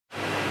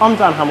I'm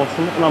Dan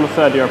Hamilton and I'm a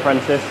third year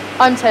apprentice.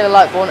 I'm Taylor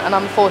Lightbourne and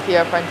I'm a fourth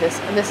year apprentice,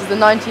 and this is the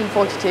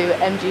 1942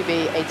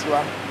 MGB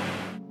 81.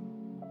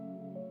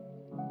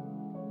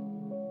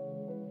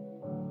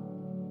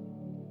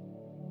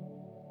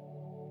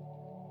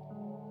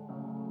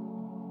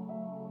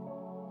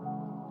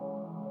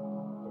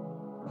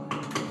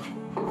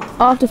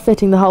 After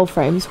fitting the hull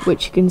frames,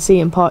 which you can see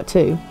in part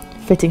 2,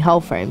 fitting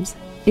hull frames,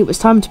 it was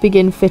time to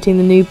begin fitting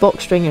the new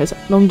box stringers,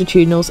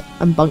 longitudinals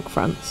and bunk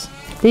fronts.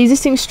 The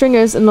existing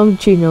stringers and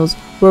longitudinals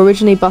were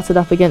originally butted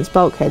up against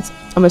bulkheads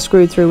and were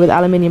screwed through with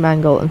aluminium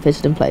angle and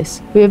fitted in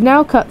place. We have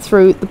now cut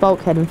through the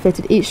bulkhead and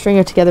fitted each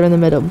stringer together in the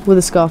middle with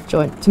a scarf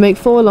joint to make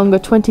 4 longer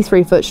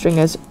 23-foot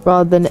stringers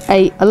rather than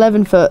 8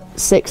 11-foot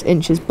 6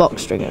 inches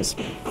box stringers.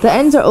 The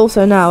ends are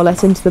also now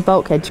let into the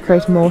bulkhead to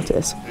create a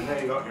mortise.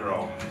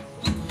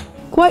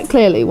 Quite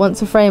clearly,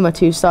 once a frame or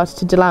two started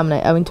to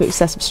delaminate owing to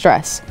excessive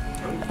stress,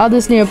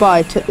 others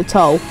nearby took the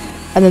toll,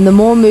 and then the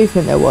more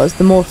movement there was,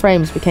 the more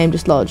frames became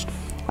dislodged,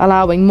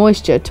 allowing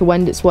moisture to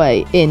wend its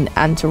way in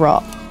and to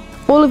rot.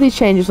 All of these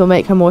changes will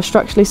make her more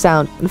structurally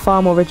sound and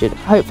far more rigid,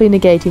 hopefully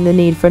negating the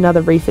need for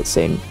another refit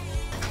soon.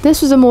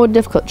 This was a more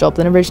difficult job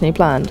than originally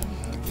planned.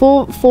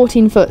 4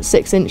 14-foot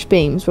 6-inch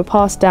beams were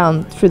passed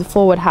down through the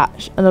forward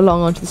hatch and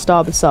along onto the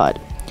starboard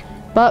side.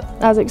 But,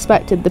 as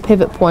expected, the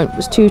pivot point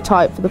was too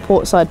tight for the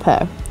port side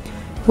pair,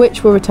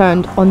 which were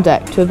returned on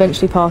deck to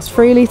eventually pass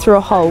freely through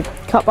a hole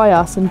cut by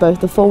us in both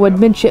the forward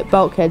midship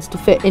bulkheads to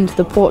fit into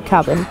the port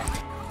cabin.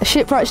 A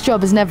shipwright's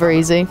job is never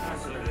easy.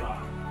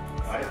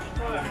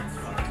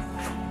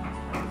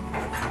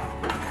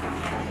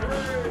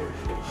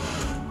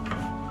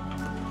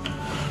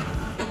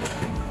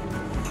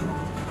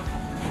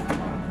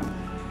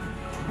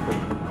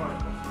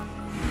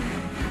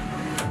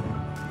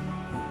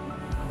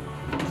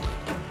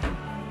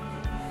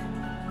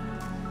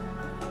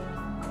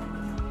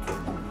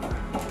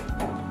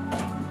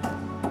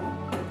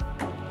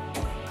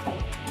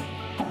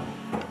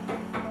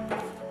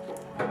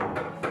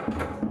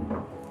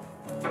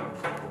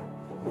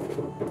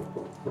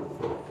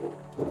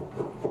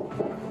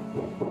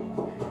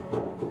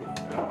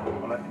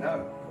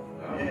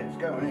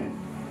 Going in.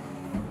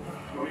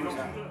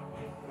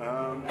 I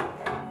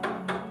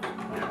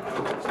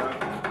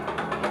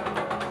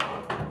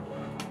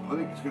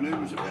think it's going to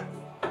ooze a bit.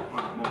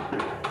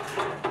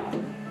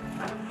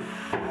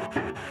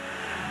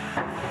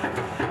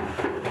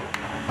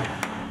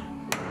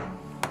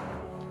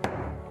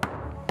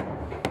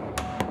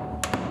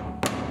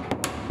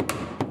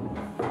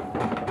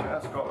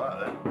 That's got that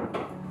then.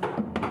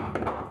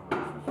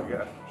 Just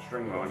get a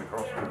string line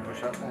across and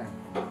push that down.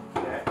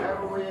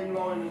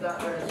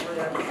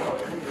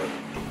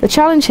 The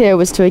challenge here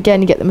was to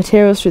again get the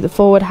materials through the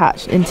forward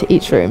hatch into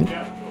each room.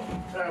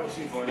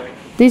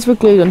 These were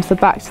glued onto the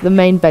backs of the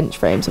main bench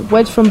frames,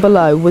 wedged from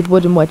below with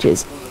wooden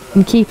wedges,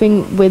 in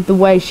keeping with the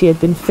way she had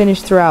been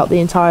finished throughout the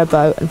entire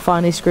boat and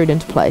finally screwed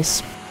into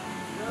place.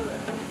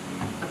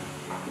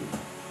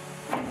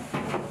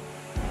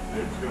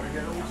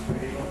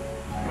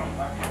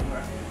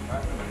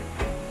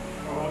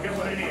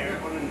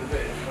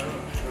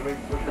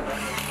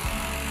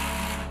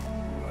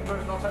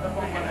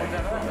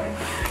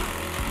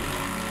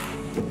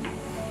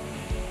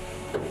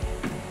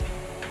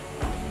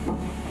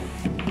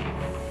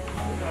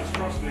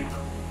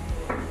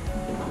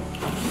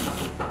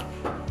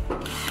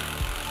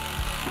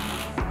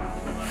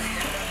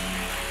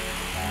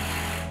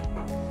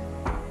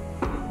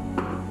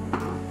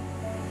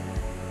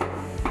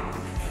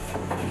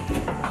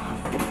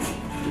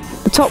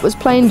 The top was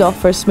planed off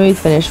for a smooth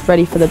finish,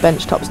 ready for the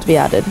bench tops to be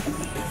added.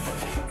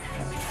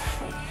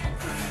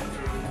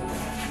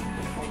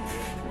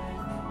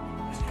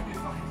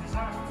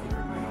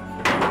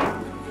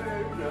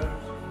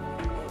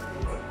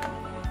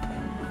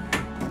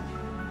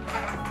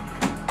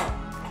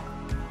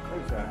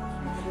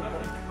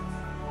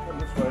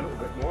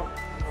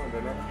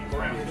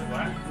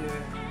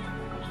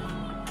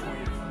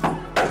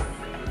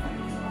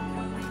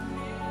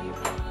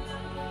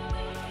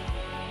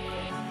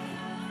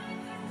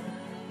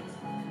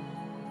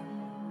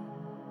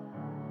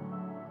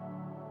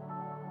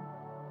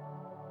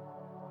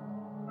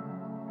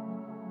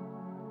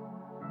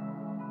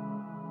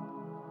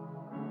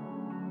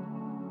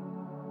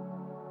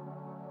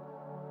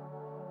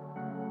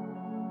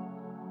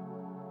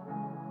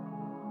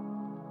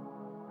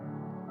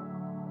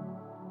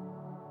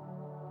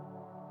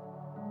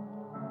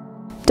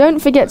 Don't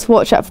forget to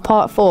watch out for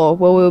part 4,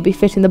 where we will be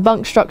fitting the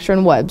bunk structure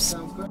and webs.